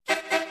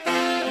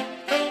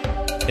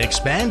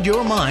Expand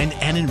your mind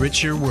and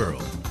enrich your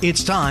world.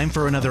 It's time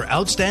for another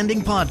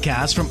outstanding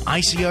podcast from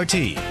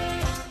ICRT.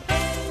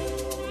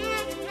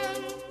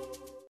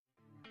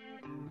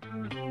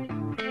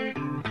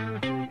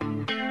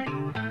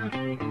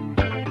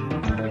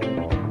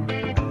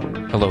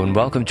 Hello and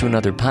welcome to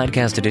another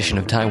podcast edition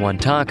of Taiwan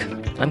Talk.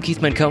 I'm Keith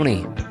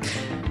Manconi.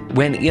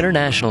 When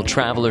international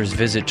travelers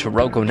visit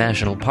Taroko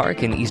National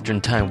Park in eastern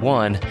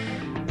Taiwan,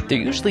 they're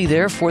usually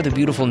there for the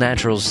beautiful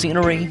natural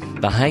scenery,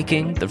 the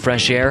hiking, the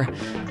fresh air,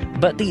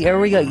 but the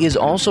area is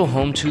also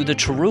home to the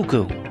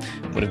Taroko,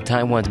 one of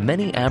Taiwan's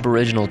many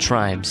Aboriginal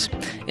tribes.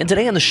 And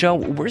today on the show,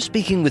 we're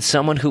speaking with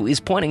someone who is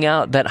pointing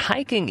out that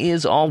hiking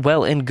is all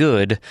well and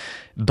good,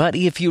 but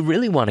if you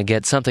really want to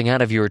get something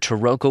out of your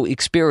Taroko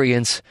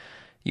experience,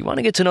 you want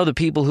to get to know the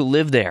people who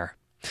live there.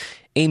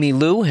 Amy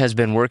Liu has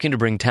been working to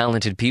bring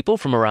talented people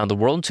from around the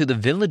world to the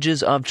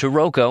villages of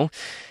Taroko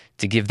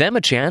to give them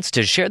a chance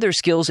to share their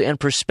skills and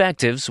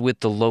perspectives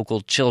with the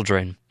local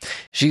children.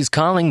 She's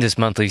calling this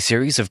monthly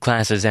series of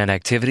classes and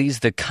activities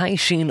the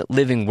Kaixin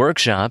Living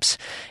Workshops,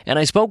 and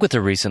I spoke with her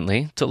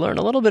recently to learn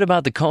a little bit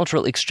about the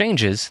cultural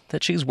exchanges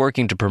that she's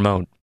working to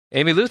promote.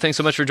 Amy Liu, thanks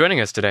so much for joining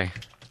us today.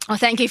 Well,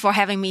 thank you for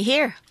having me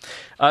here.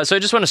 So I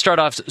just want to start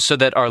off so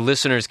that our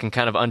listeners can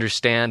kind of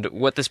understand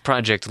what this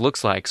project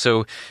looks like.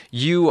 So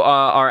you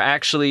are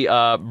actually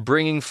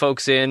bringing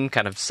folks in,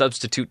 kind of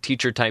substitute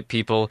teacher type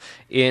people,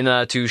 in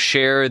to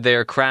share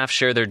their craft,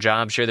 share their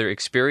job, share their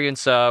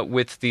experience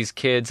with these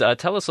kids.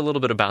 Tell us a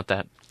little bit about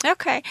that.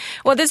 Okay.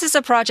 Well, this is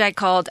a project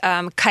called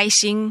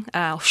Kaixin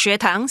学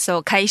堂,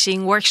 so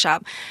Kaixin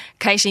Workshop.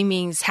 Kaixin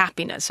means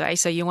happiness, right?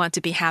 So you want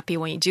to be happy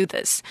when you do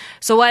this.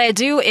 So what I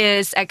do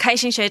is at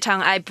Kaixin 学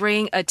堂, I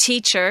bring a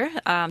teacher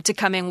to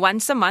come in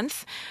once a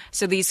month.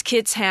 So these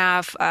kids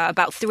have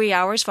about 3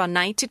 hours from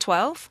 9 to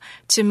 12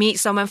 to meet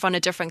someone from a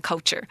different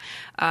culture.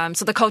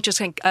 So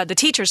the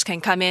teachers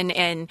can come in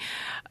and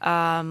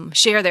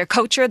share their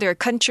culture, their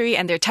country,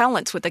 and their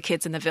talents with the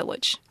kids in the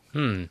village.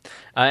 And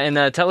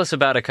tell us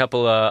about a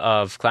couple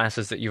of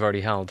classes that you've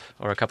already held,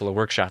 or a couple of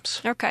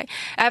workshops. Okay.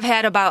 I've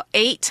had about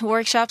 8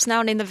 workshops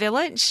now in the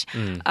village.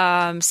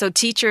 So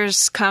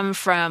teachers come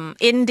from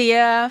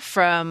India,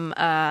 from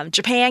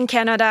Japan,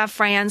 Canada,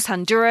 France,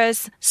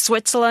 Honduras,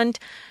 Switzerland,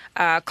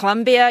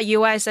 Colombia,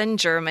 U.S., and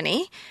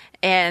Germany.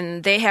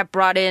 And they have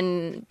brought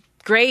in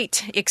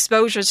great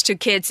exposures to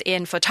kids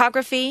in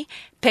photography,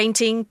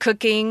 painting,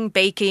 cooking,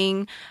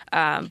 baking,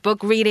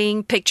 book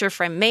reading, picture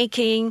frame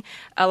making,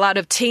 a lot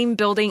of team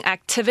building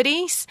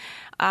activities,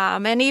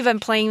 and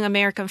even playing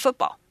American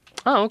football.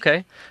 Oh,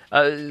 okay.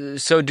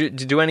 So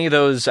do any of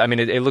those, I mean,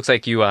 it looks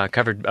like you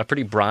covered a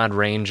pretty broad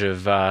range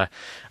of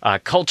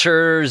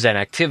cultures and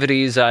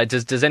activities.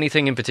 Does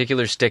anything in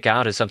particular stick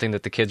out as something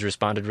that the kids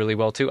responded really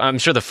well to? I'm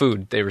sure the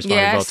food they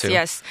responded well to.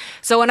 Yes.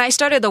 So when I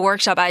started the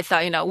workshop, I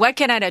thought, what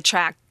can I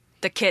attract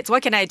the kids?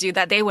 What can I do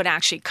that they would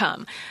actually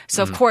come?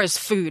 So, of course,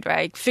 food,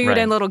 right? Food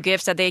and little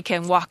gifts that they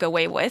can walk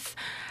away with.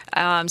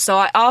 So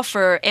I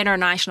offer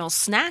international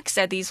snacks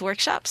at these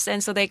workshops,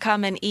 and so they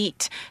come and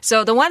eat.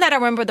 So the one that I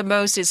remember the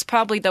most is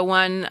probably the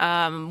one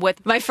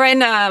with my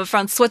friend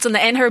from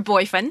Switzerland and her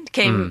boyfriend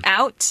came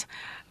out.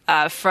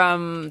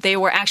 They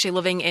were actually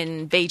living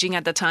in Beijing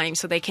at the time,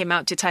 so they came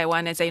out to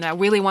Taiwan and said, I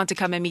really want to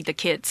come and meet the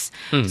kids.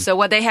 So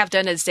what they have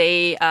done is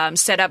they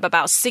set up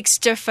about 6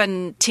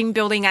 different team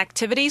building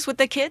activities with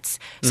the kids.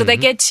 So they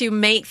get to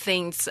make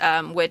things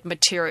with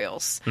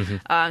materials.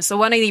 So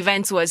one of the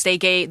events was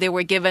they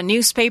were given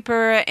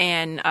newspaper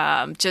and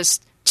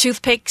just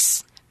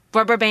toothpicks,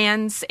 rubber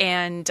bands,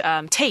 and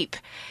tape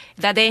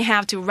that they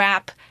have to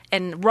wrap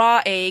and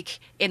raw egg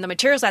in the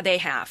materials that they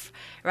have,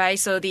 right?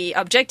 So the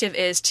objective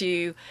is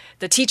the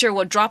teacher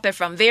will drop it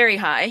from very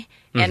high,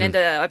 and then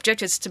the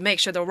objective is to make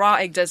sure the raw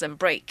egg doesn't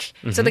break.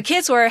 So the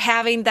kids were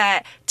having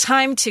that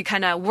time to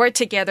kind of work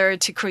together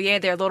to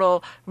create their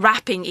little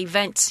wrapping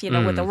events,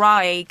 with the raw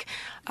egg.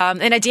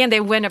 And at the end, they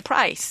win a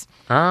prize.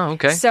 Oh,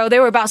 okay. So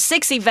there were about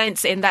 6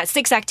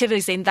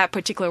 activities in that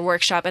particular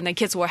workshop, and the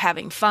kids were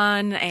having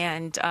fun.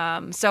 And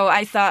so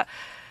I thought,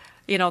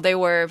 they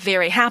were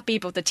very happy,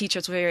 but the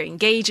teachers were very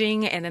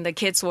engaging, and then the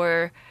kids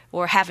were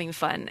having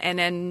fun. And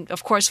then,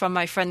 of course, from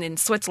my friend in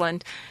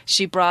Switzerland,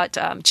 she brought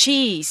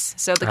cheese.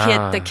 So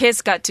the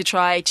kids got to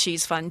try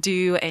cheese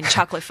fondue and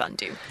chocolate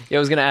fondue. Yeah, I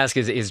was going to ask,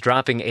 is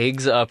dropping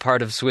eggs a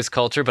part of Swiss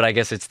culture? But I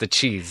guess it's the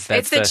cheese.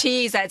 It's the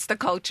cheese. That's the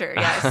culture.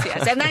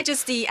 Yes. And not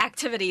just the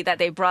activity that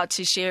they brought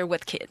to share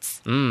with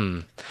kids.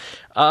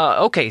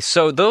 Okay,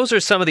 so those are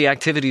some of the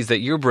activities that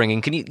you're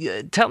bringing. Can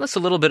you tell us a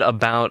little bit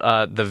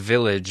about the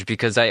village?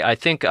 Because I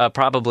think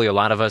probably a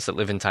lot of us that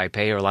live in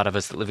Taipei or a lot of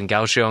us that live in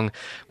Kaohsiung,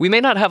 we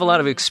may not have a lot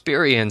of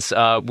experience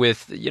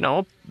with,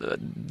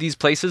 these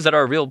places that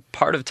are a real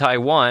part of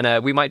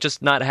Taiwan. We might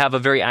just not have a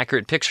very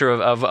accurate picture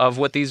of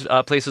what these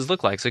places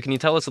look like. So can you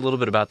tell us a little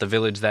bit about the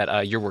village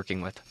that you're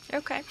working with?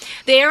 Okay.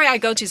 The area I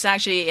go to is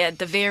actually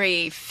the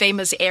very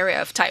famous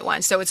area of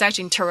Taiwan. So it's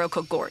actually in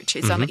Taroko Gorge.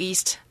 It's on the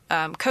east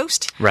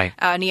coast, right,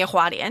 near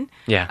Hualien.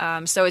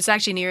 Yeah. So it's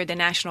actually near the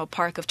National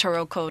Park of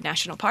Taroko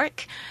National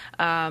Park.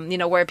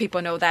 Where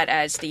people know that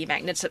as the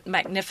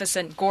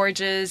magnificent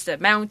gorges, the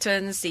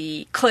mountains,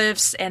 the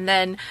cliffs, and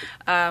then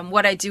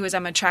what I do is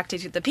I'm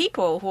attracted to the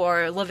people who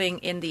are living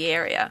in the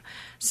area.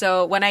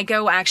 So when I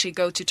go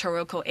to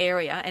Taroko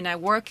area, and I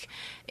work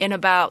in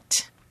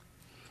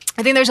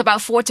I think there's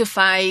about 4 to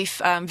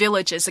 5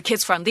 villages. The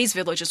kids from these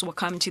villages will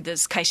come to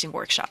this Kaixin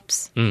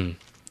workshops.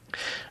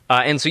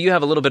 And so you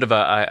have a little bit of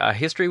a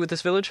history with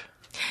this village?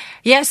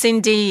 Yes,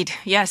 indeed.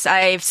 Yes,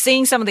 I've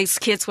seen some of these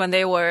kids when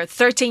they were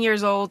 13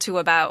 years old to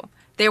about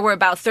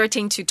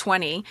 13 to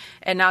 20,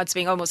 and now it's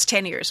been almost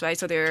 10 years, right?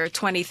 So they're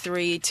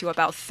 23 to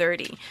about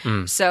 30.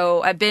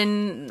 So I've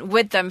been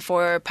with them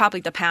for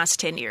probably the past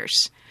 10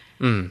 years.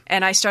 And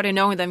I started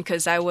knowing them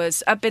because I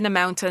was up in the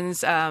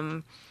mountains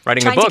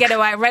writing a book.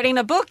 Writing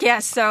a book,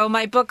 yes. So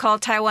my book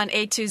called Taiwan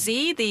A to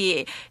Z,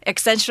 the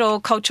Essential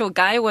Cultural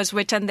Guide, was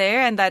written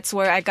there, and that's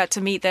where I got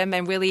to meet them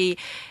and really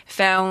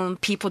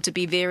found people to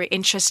be very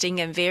interesting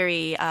and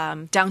very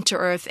down to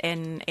earth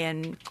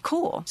and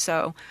cool.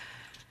 So.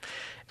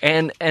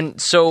 And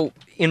so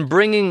in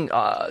bringing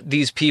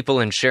these people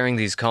and sharing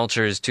these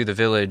cultures to the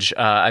village,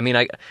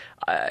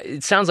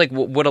 it sounds like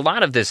what a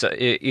lot of this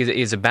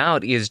is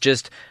about is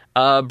just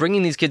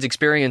bringing these kids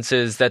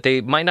experiences that they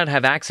might not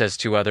have access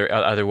to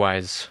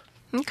otherwise.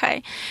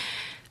 Okay.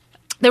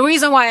 The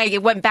reason why I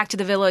went back to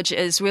the village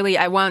is really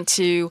I want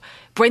to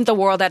bring the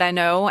world that I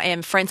know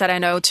and friends that I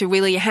know to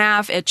really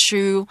have a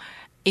true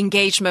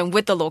engagement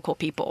with the local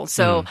people.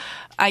 So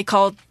I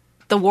call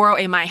the world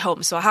in my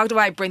home. So how do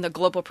I bring the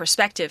global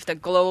perspective, the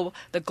globe,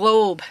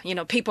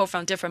 people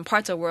from different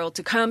parts of the world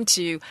to come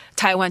to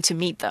Taiwan to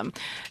meet them?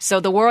 So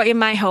the world in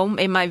my home,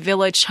 in my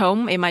village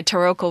home, in my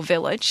Taroko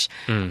village.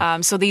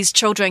 So these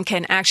children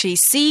can actually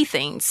see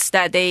things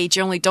that they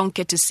generally don't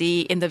get to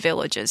see in the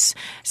villages.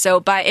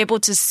 So by able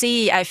to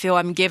see, I feel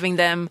I'm giving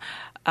them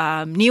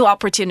new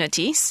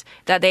opportunities,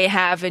 that they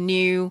have a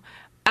new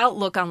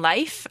outlook on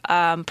life,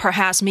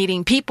 perhaps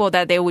meeting people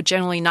that they would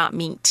generally not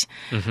meet.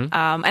 And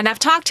I've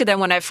talked to them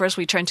when I first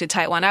returned to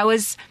Taiwan. I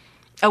was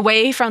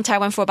away from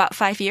Taiwan for about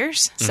 5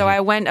 years. So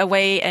I went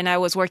away and I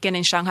was working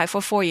in Shanghai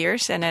for 4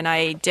 years. And then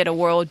I did a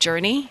world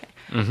journey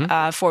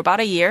for about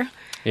a year.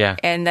 Yeah.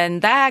 And then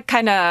that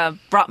kind of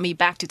brought me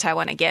back to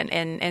Taiwan again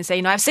and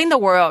say, I've seen the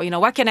world,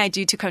 what can I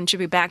do to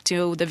contribute back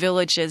to the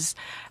villages,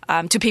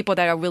 to people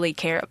that I really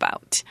care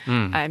about?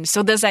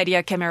 So this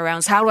idea came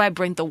around, how do I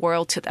bring the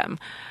world to them?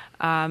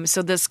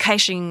 So this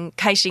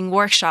Kaixin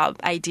workshop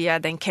idea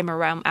then came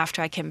around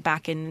after I came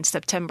back in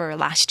September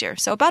last year.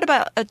 So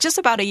just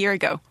about a year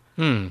ago.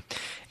 And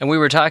we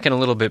were talking a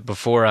little bit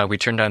before we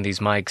turned on these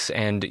mics,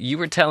 and you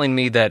were telling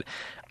me that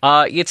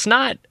it's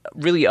not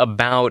really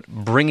about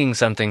bringing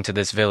something to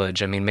this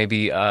village. I mean,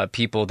 maybe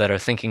people that are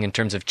thinking in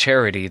terms of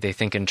charity, they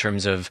think in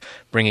terms of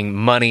bringing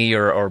money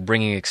or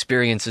bringing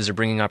experiences or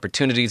bringing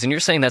opportunities. And you're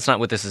saying that's not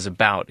what this is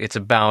about. It's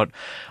about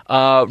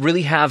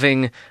really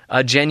having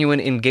a genuine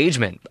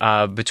engagement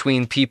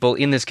between people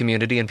in this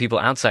community and people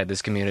outside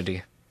this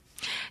community.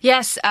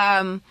 Yes,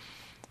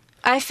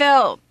 I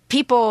felt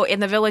people in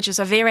the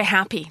villages are very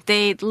happy.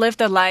 They live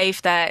the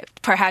life that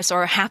perhaps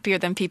are happier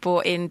than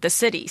people in the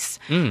cities.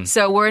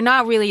 So we're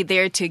not really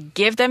there to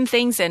give them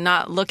things and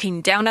not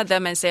looking down at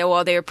them and say,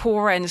 well, they're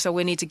poor and so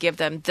we need to give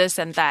them this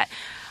and that.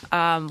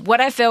 What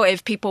I feel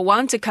if people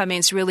want to come in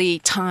is really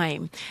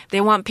time.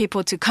 They want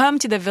people to come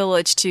to the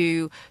village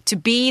to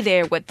be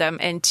there with them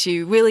and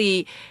to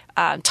really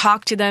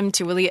talk to them,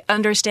 to really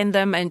understand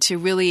them, and to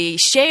really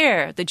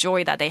share the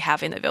joy that they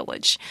have in the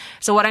village.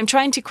 So what I'm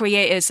trying to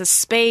create is a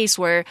space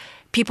where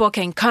people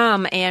can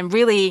come and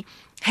really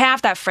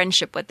have that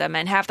friendship with them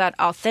and have that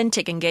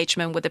authentic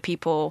engagement with the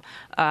people,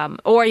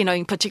 or,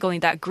 in particularly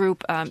that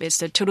group is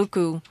the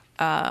Turoko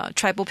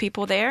tribal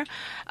people there.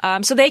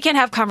 So they can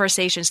have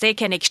conversations, they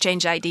can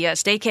exchange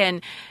ideas, they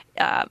can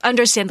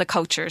understand the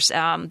cultures.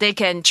 They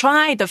can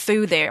try the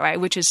food there, right,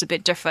 which is a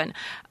bit different,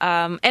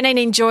 and then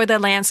enjoy the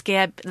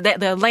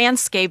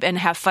landscape and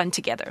have fun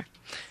together.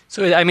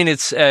 So, I mean,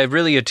 it's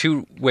really a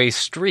two-way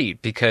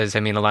street because,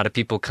 I mean, a lot of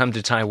people come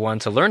to Taiwan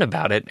to learn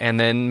about it, and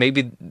then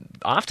maybe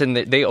often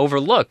they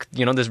overlook,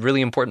 this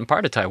really important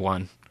part of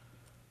Taiwan.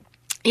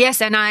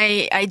 Yes, and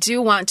I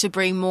do want to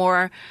bring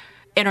more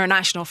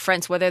international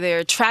friends, whether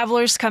they're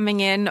travelers coming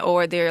in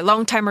or they're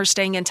long-timers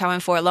staying in Taiwan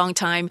for a long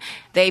time.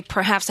 They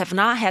perhaps have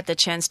not had the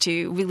chance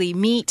to really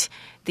meet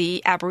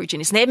the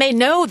Aborigines. They may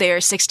know there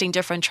are 16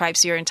 different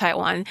tribes here in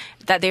Taiwan,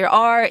 that there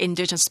are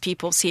indigenous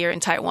peoples here in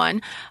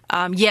Taiwan,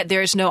 yet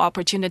there's no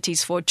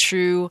opportunities for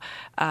true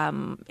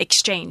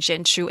exchange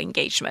and true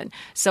engagement.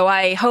 So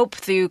I hope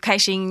through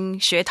Kaixin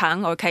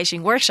Xuetang or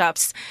Kaixin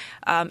workshops,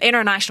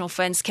 international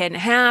friends can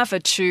have a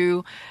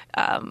true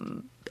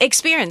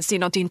experience,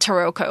 in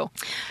Taroko.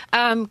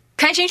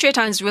 Kaixin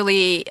Xuetang is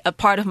really a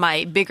part of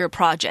my bigger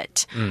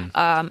project.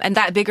 And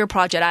that bigger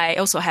project, I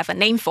also have a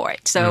name for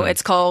it. So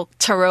it's called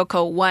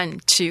Taroko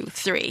 1, 2,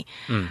 3.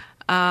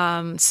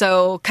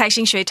 So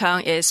Kaixin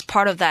Living is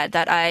part of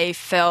that I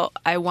felt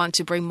I want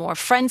to bring more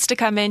friends to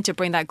come in to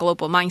bring that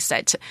global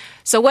mindset.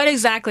 So what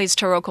exactly is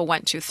Taroko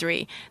 1, 2,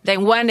 3?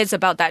 Then 1 is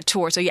about that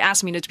tour. So you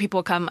asked me, do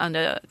people come on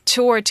a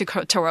tour to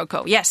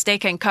Taroko? Yes, they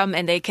can come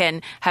and they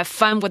can have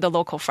fun with the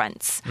local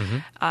friends.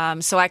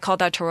 So I call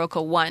that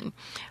Taroko 1.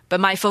 But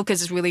my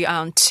focus is really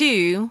on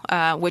 2,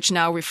 which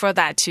now refer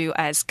that to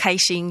as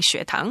Kaixin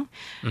Living.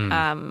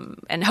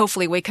 And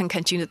hopefully we can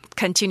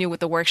continue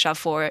with the workshop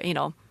for,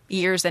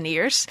 years and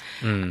years.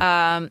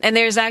 And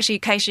there's actually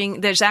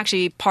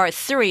part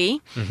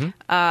 3.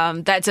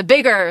 That's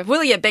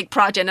really a big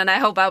project, and I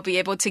hope I'll be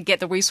able to get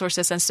the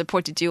resources and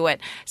support to do it.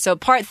 So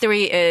part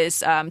 3 is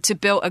to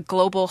build a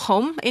global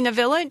home in a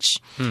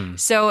village.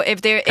 So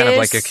if there kind of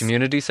like a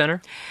community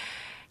center?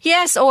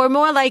 Yes, or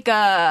more like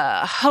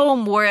a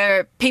home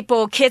where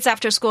kids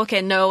after school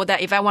can know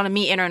that if I want to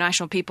meet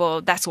international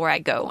people, that's where I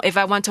go. If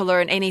I want to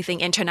learn anything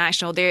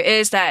international, there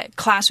is that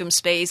classroom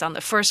space on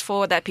the first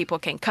floor that people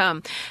can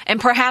come.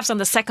 And perhaps on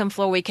the second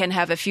floor, we can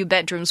have a few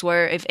bedrooms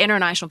where if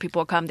international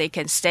people come, they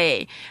can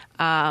stay.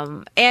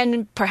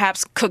 And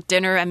perhaps cook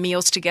dinner and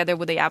meals together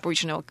with the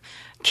Aboriginal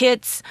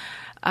kids.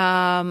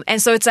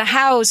 And so it's a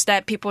house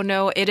that people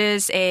know it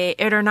is a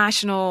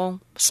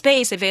international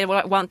space if they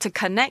want to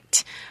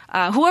connect.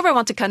 Whoever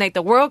wants to connect,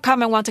 the world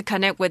come and want to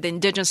connect with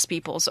indigenous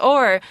peoples,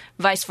 or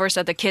vice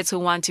versa, the kids who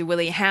want to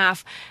really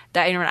have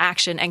that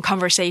interaction and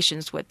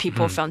conversations with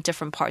people from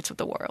different parts of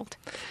the world.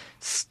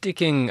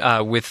 Sticking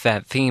with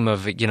that theme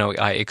of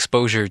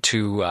exposure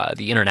to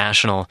the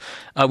international,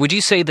 would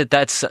you say that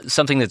that's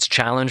something that's a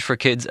challenge for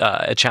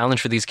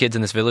these kids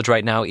in this village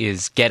right now,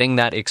 is getting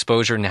that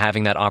exposure and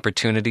having that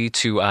opportunity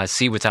to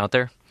see what's out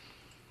there?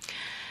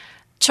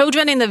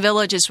 Children in the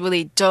villages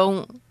really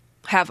don't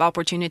have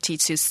opportunity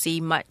to see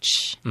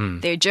much.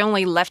 They're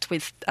generally left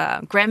with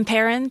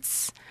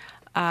grandparents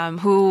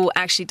who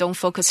actually don't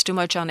focus too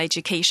much on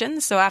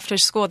education. So after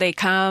school, they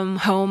come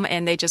home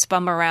and they just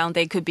bum around.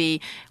 They could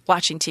be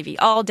watching TV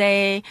all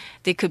day.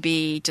 They could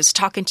be just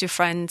talking to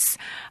friends.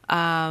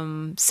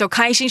 So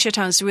Kaixin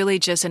Living is really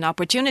just an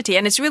opportunity,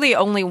 and it's really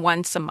only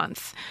once a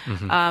month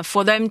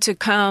for them to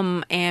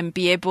come and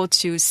be able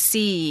to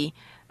see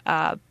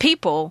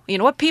people,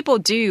 what people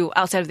do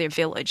outside of their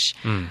village,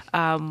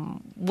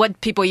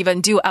 what people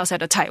even do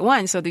outside of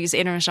Taiwan. So these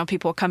international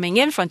people coming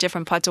in from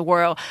different parts of the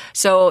world.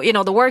 So,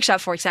 the workshop,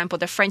 for example,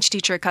 the French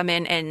teacher come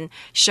in and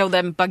show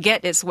them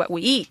baguette is what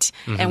we eat,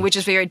 and which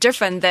is very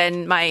different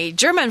than my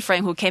German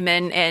friend who came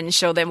in and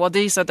showed them, well,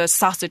 these are the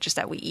sausages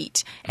that we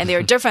eat. And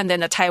they're different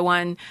than the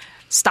Taiwan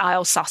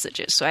style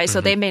sausages, right?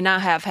 So they may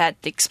not have had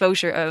the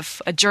exposure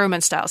of a German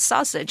style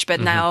sausage,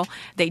 but now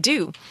they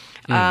do.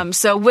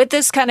 So with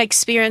this kind of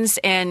experience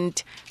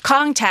and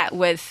contact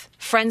with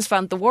friends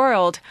from the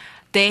world,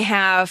 they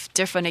have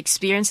different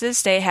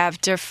experiences. They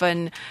have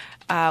different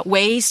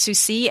ways to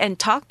see and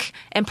talk.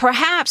 And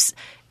perhaps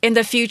in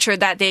the future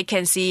that they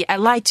can see, I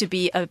like to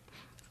be a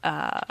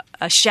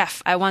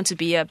chef. I want to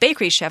be a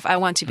bakery chef. I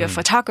want to be a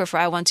photographer.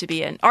 I want to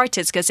be an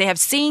artist, because they have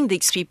seen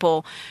these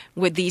people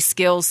with these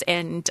skills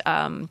and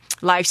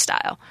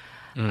lifestyle.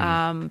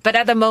 But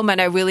at the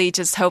moment, I really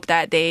just hope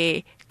that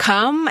they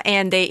come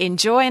and they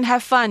enjoy and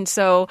have fun.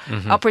 So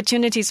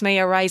opportunities may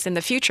arise in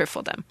the future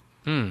for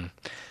them.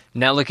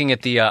 Now, looking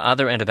at the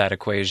other end of that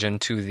equation,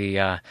 to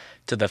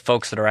the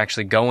folks that are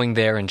actually going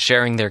there and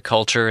sharing their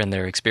culture and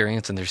their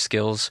experience and their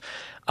skills,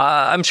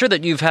 I'm sure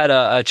that you've had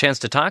a chance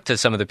to talk to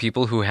some of the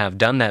people who have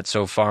done that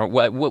so far.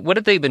 What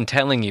have they been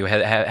telling you?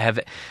 Have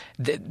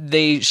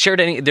they shared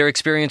their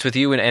experience with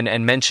you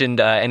and mentioned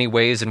any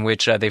ways in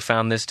which they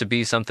found this to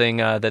be something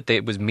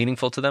that was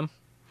meaningful to them?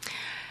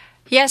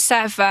 Yes,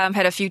 I've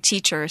had a few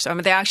teachers.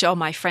 They're actually all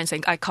my friends,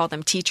 and I call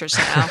them teachers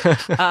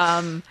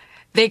now.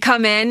 They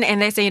come in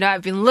and they say,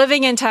 I've been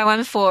living in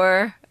Taiwan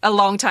for a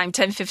long time,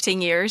 10,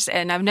 15 years,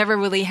 and I've never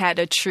really had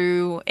a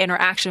true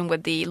interaction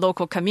with the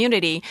local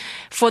community.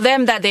 For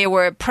them, that they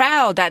were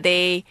proud that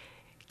they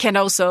can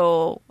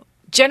also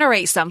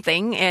generate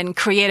something and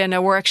create in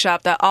a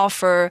workshop that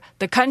offer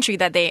the country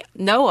that they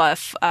know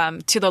of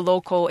to the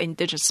local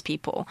indigenous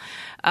people.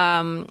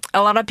 A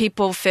lot of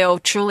people feel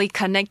truly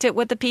connected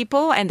with the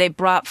people, and they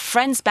brought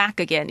friends back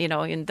again,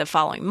 in the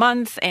following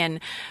month, and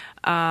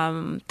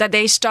that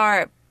they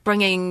start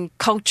bringing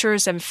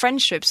cultures and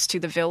friendships to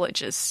the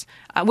villages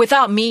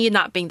without me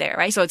not being there,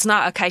 right? So it's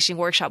not a Kaixin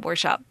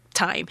workshop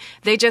time.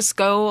 They just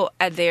go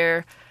at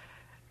their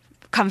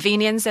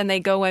convenience and they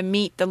go and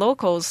meet the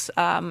locals.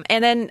 And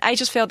then I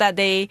just feel that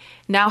they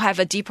now have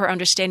a deeper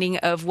understanding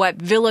of what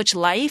village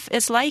life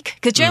is like.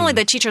 Because generally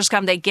the teachers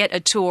come, they get a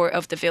tour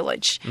of the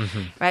village,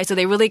 right? So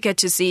they really get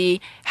to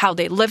see how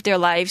they live their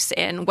lives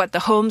and what the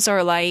homes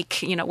are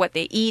like, what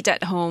they eat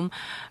at home.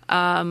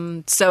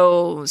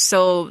 So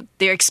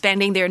they're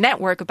expanding their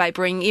network by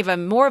bringing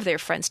even more of their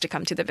friends to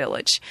come to the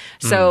village.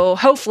 So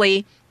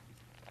hopefully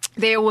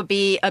there will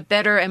be a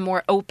better and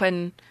more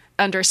open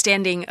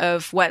understanding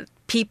of what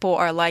people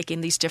are like in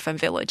these different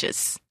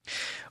villages.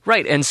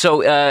 Right, and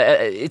so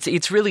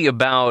it's really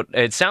about.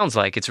 It sounds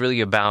like it's really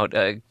about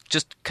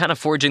just kind of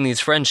forging these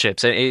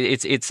friendships.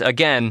 It's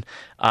again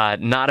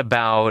not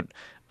about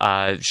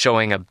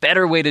showing a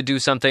better way to do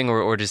something,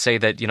 or to say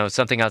that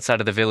something outside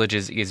of the village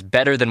is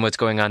better than what's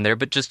going on there,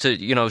 but just to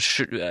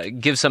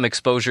give some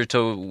exposure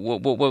to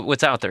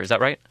what's out there. Is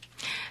that right?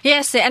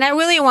 Yes, and I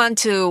really want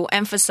to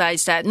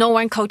emphasize that no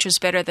one culture is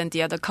better than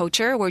the other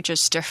culture. We're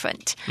just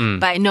different.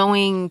 By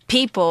knowing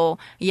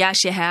people, you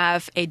actually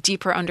have a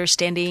deeper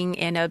understanding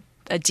and a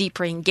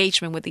deeper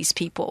engagement with these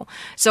people.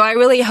 So I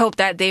really hope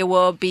that there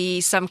will be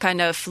some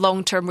kind of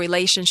long-term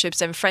relationships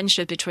and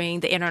friendship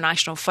between the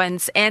international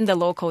friends and the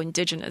local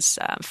indigenous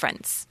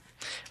friends.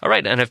 All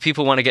right, and if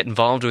people want to get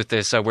involved with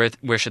this,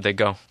 where should they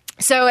go?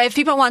 So if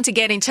people want to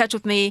get in touch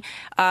with me,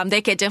 they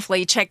can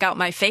definitely check out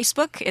my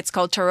Facebook. It's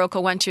called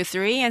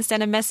Taroko123, and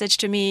send a message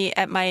to me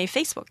at my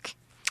Facebook.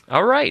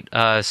 All right.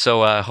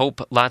 So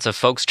hope lots of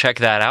folks check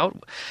that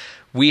out.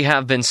 We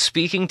have been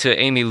speaking to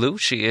Amy Liu.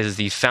 She is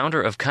the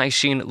founder of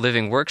Kaixin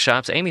Living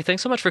Workshops. Amy,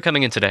 thanks so much for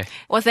coming in today.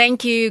 Well,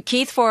 thank you,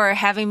 Keith, for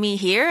having me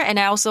here. And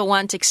I also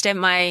want to extend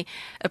my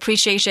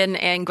appreciation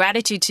and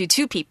gratitude to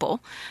two people.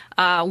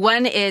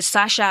 One is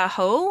Sasha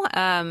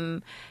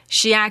Ho.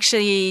 She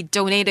actually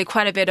donated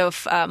quite a bit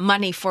of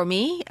money for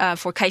me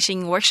for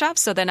Kaixin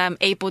Workshops, so then I'm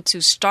able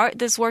to start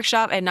this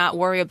workshop and not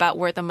worry about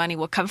where the money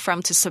will come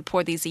from to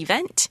support this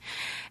event.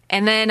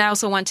 And then I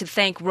also want to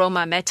thank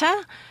Roma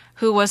Mehta,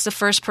 who was the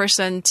first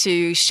person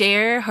to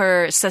share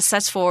her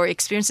successful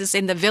experiences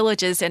in the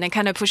villages, and then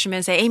kind of push me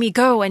and say, Amy,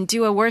 go and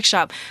do a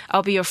workshop.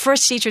 I'll be your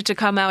first teacher to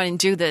come out and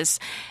do this.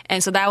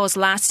 And so that was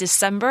last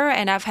December,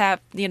 and I've had,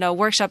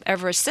 workshop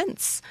ever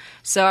since.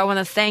 So I want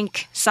to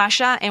thank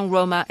Sasha and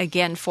Roma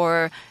again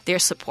for their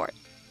support.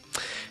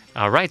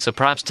 All right, so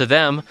props to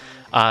them.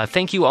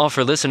 Thank you all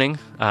for listening.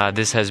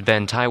 This has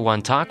been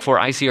Taiwan Talk for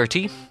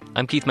ICRT.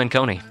 I'm Keith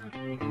Menconi.